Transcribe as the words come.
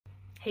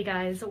Hey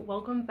guys,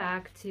 welcome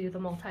back to the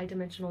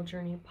Multidimensional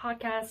Journey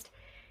podcast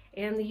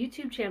and the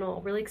YouTube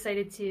channel. Really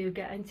excited to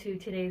get into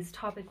today's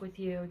topic with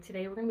you.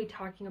 Today we're going to be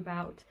talking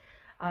about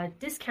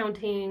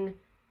discounting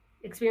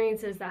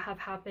experiences that have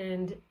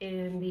happened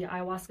in the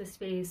ayahuasca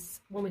space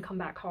when we come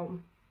back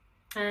home.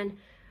 And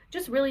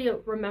just really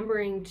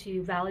remembering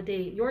to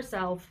validate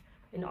yourself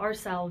and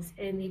ourselves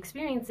in the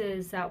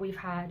experiences that we've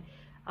had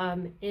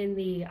in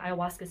the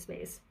ayahuasca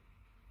space.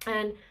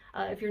 And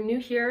if you're new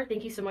here,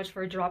 thank you so much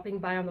for dropping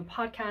by on the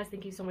podcast.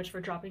 Thank you so much for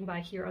dropping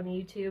by here on the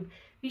YouTube.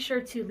 Be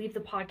sure to leave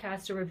the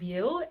podcast a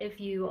review if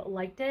you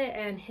liked it,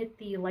 and hit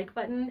the like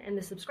button and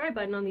the subscribe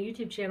button on the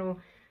YouTube channel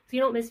so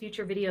you don't miss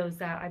future videos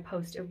that I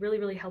post. It really,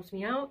 really helps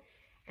me out,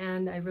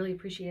 and I really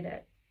appreciate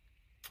it.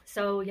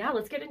 So yeah,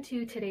 let's get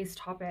into today's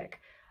topic.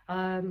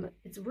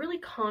 It's really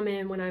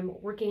common when I'm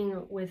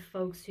working with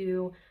folks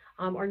who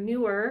are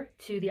newer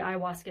to the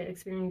ayahuasca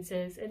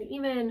experiences, and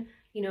even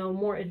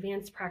more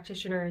advanced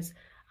practitioners,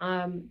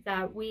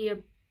 that we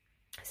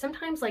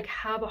sometimes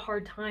have a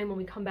hard time when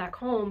we come back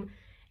home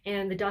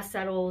and the dust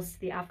settles,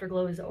 the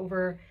afterglow is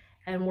over,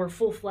 and we're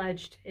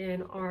full-fledged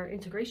in our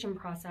integration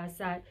process,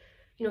 that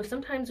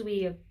sometimes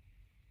we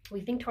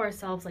think to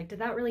ourselves, did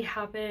that really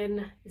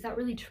happen? Is that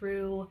really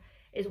true?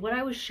 Is what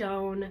I was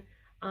shown,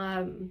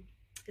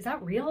 is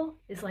that real?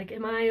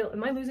 Am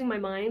I losing my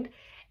mind?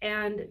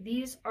 And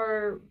these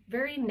are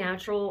very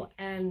natural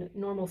and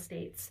normal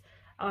states.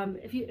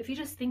 If you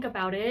just think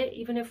about it,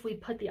 even if we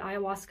put the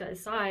ayahuasca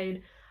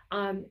aside,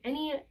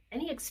 any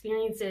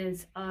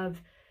experiences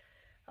of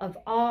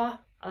awe,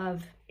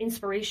 of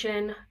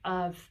inspiration,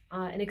 of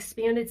an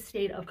expanded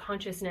state of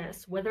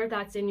consciousness, whether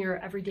that's in your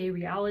everyday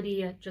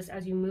reality, just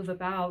as you move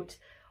about,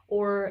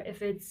 or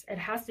if it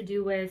has to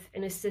do with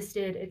an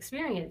assisted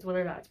experience,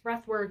 whether that's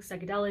breath work,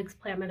 psychedelics,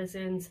 plant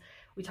medicines.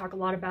 We talk a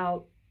lot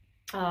about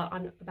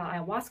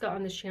ayahuasca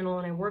on this channel,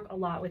 and I work a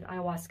lot with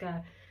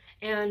ayahuasca.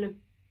 And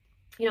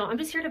I'm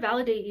just here to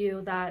validate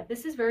you that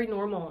this is very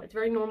normal. It's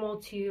very normal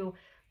to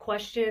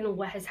question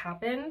what has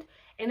happened,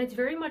 and it's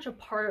very much a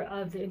part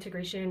of the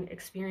integration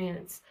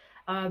experience.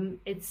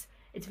 It's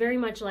very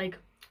much like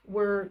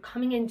we're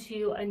coming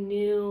into a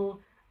new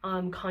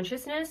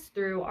consciousness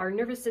through our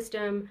nervous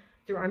system,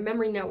 through our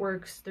memory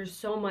networks. There's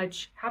so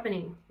much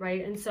happening,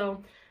 right? And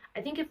so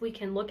I think if we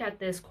can look at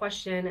this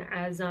question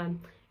as,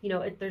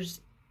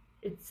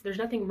 there's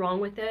nothing wrong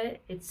with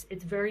it. It's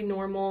very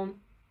normal,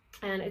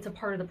 and it's a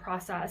part of the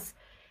process.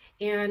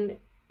 And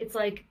it's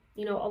a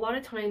lot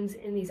of times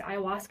in these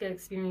ayahuasca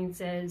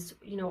experiences,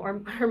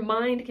 our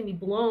mind can be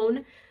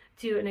blown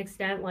to an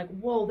extent,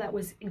 whoa, that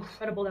was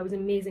incredible, that was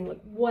amazing.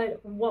 What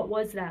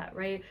was that,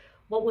 right?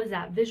 What was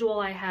that visual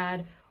I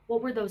had?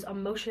 What were those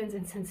emotions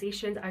and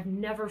sensations I've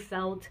never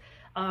felt?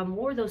 What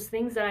were those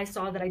things that I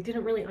saw that I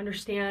didn't really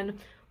understand?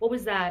 What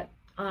was that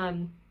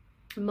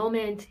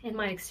moment in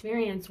my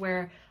experience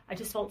where I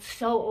just felt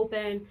so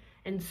open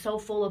and so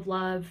full of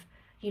love?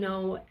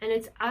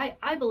 And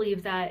I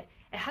believe that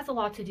it has a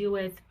lot to do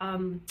with,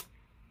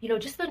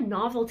 just the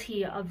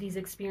novelty of these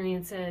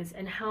experiences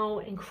and how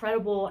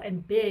incredible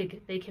and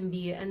big they can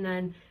be. And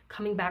then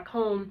coming back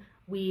home,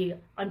 we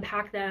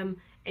unpack them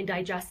and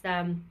digest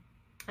them,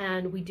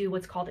 and we do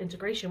what's called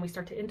integration. We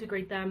start to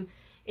integrate them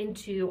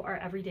into our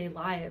everyday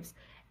lives.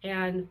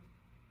 And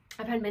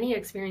I've had many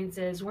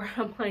experiences where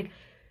I'm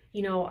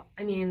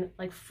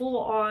full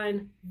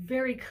on,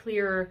 very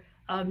clear,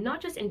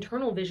 not just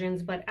internal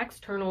visions, but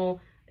external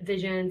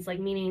visions,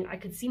 meaning I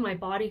could see my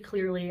body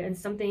clearly, and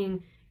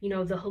something, the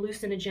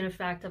hallucinogen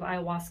effect of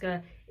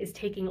ayahuasca is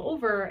taking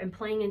over and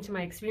playing into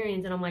my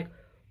experience. And I'm like,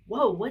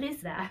 whoa, what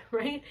is that,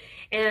 right?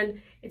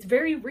 And it's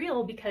very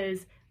real,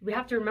 because we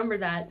have to remember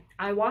that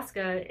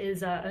ayahuasca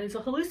is a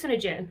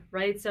hallucinogen,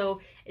 right?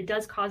 So it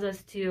does cause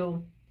us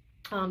to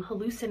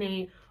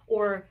hallucinate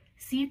or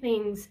see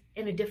things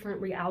in a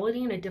different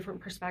reality, in a different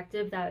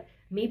perspective that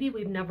maybe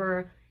we've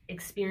never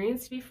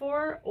experienced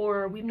before,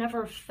 or we've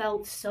never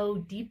felt so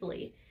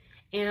deeply.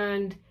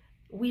 And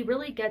we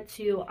really get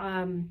to,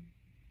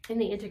 in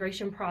the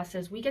integration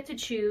process, we get to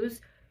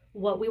choose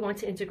what we want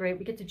to integrate.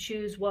 We get to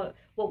choose what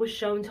was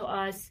shown to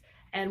us,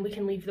 and we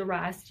can leave the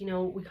rest.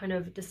 We kind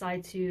of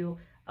decide to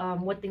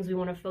what things we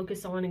want to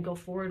focus on and go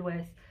forward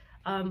with.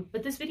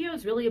 But this video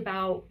is really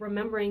about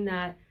remembering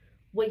that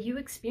what you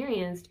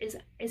experienced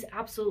is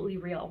absolutely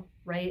real,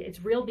 right?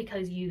 It's real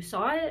because you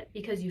saw it,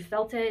 because you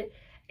felt it,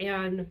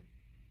 and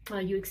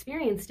you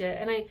experienced it.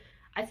 And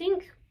I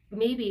think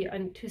maybe,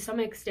 and to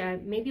some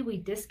extent, maybe we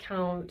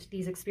discount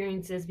these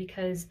experiences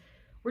because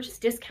we're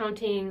just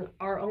discounting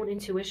our own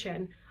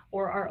intuition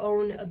or our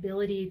own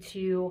ability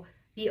to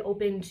be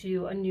open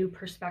to a new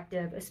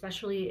perspective,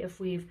 especially if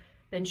we've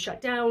been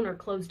shut down or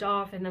closed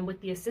off. And then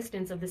with the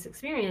assistance of this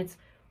experience,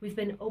 we've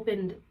been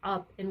opened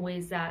up in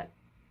ways that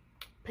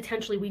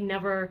potentially we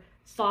never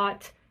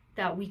thought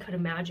that we could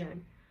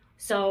imagine.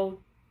 So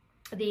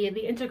the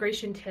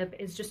integration tip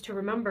is just to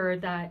remember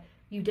that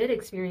you did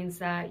experience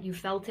that, you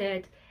felt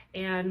it,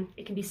 and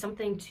it can be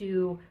something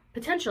to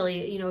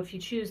potentially, if you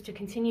choose to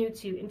continue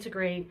to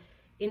integrate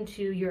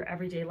into your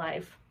everyday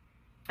life.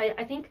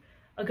 I think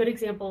a good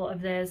example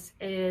of this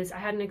is I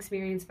had an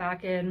experience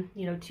back in,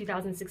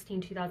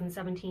 2016,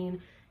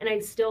 2017, and I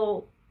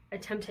still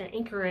attempt to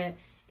anchor it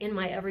in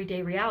my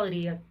everyday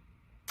reality.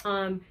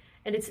 And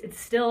it's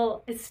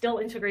still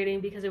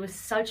integrating because it was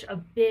such a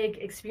big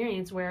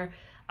experience where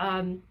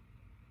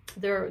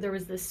there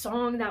was this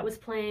song that was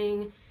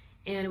playing,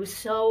 and it was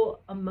so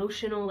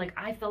emotional. Like,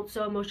 I felt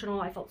so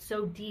emotional. I felt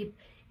so deep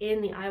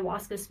in the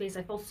ayahuasca space.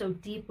 I felt so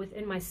deep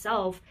within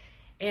myself,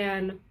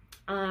 and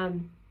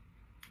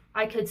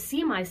I could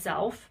see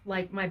myself,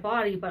 like my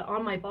body, but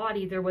on my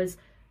body there was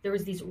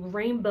these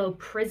rainbow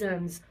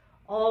prisms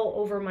all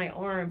over my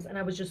arms, and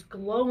I was just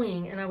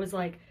glowing, and I was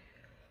like,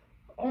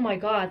 oh my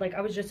God, like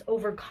I was just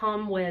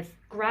overcome with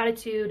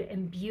gratitude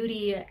and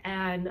beauty,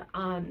 and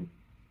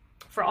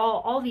for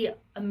all the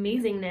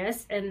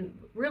amazingness and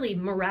really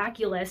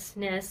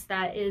miraculousness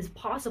that is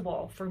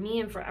possible for me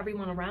and for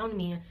everyone around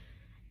me.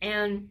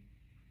 And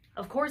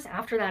of course,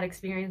 after that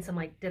experience, I'm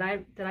like, did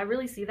I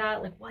really see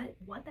that? Like,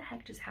 what the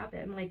heck just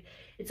happened? Like,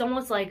 it's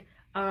almost like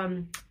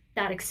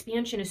that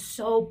expansion is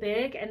so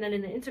big, and then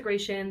in the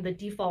integration, the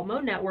default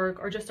mode network,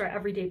 or just our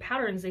everyday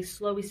patterns, they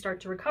slowly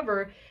start to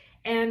recover,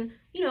 and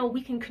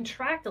we can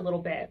contract a little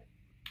bit.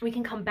 We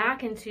can come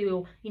back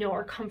into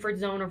our comfort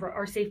zone or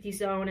our safety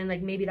zone, and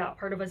like maybe that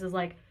part of us is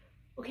like,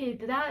 okay,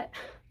 did that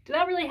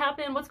really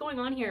happen? What's going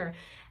on here?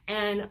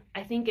 And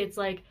I think it's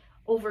like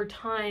over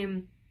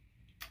time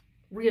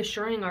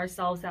reassuring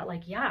ourselves that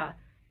like, yeah,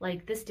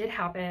 like this did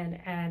happen,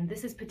 and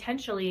this is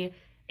potentially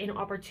an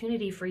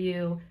opportunity for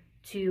you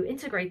to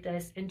integrate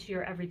this into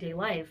your everyday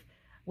life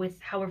with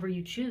however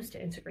you choose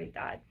to integrate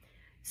that.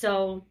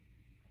 So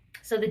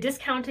the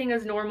discounting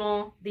is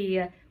normal.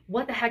 The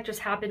what the heck just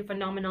happened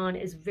phenomenon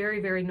is very,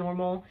 very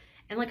normal.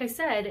 And like I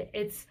said,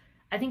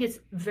 I think it's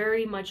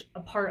very much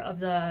a part of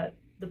the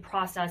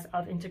process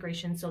of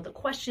integration. So the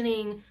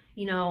questioning,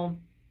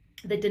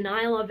 the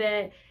denial of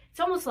it, it's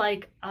almost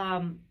like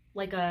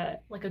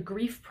a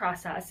grief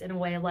process in a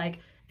way. Like,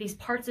 these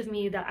parts of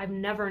me that I've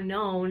never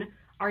known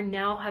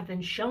have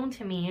been shown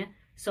to me.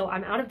 So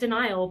I'm out of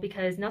denial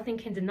because nothing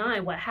can deny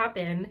what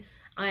happened.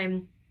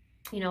 I'm,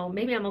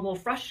 maybe I'm a little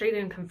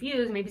frustrated and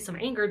confused, maybe some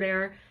anger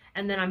there.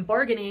 And then I'm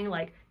bargaining,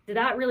 like, did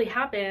that really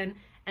happen?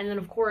 And then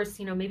of course,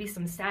 maybe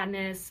some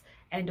sadness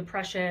and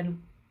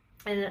depression,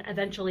 and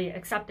eventually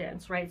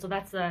acceptance, right? So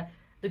that's the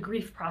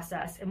grief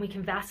process. And we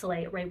can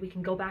vacillate, right? We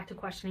can go back to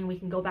questioning, we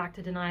can go back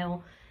to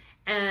denial.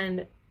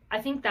 And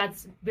I think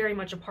that's very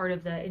much a part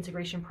of the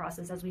integration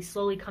process as we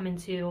slowly come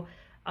into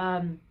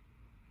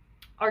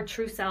our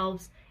true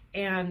selves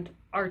and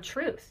our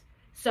truth.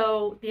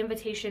 So the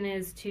invitation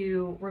is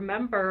to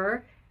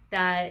remember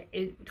that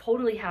it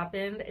totally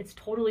happened. It's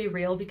totally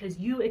real because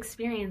you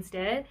experienced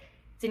it.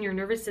 It's in your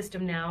nervous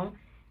system now.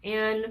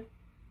 And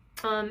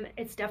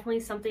it's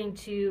definitely something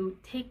to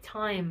take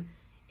time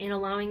in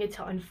allowing it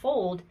to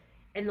unfold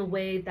in the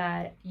way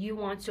that you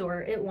want to,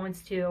 or it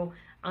wants to,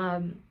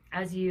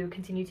 as you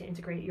continue to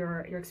integrate your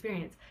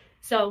experience.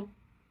 So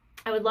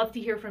I would love to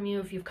hear from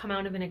you if you've come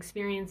out of an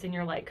experience and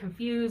you're like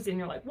confused and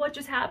you're like, what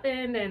just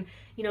happened? And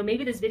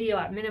maybe this video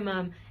at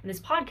minimum and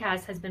this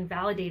podcast has been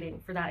validating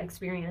for that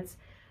experience.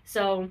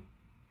 So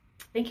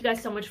thank you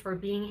guys so much for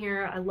being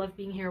here. I love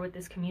being here with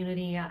this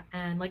community.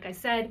 And like I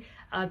said,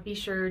 be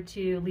sure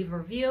to leave a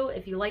review.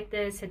 If you like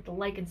this, hit the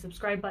like and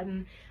subscribe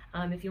button.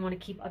 If you want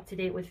to keep up to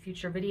date with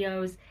future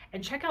videos,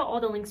 and check out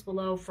all the links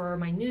below for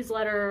my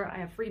newsletter. I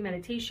have free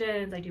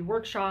meditations, I do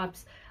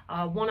workshops,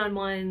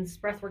 one-on-ones,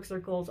 breathwork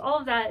circles, all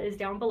of that is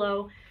down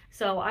below.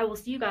 So I will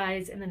see you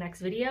guys in the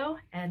next video,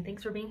 and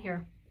thanks for being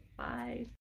here. Bye.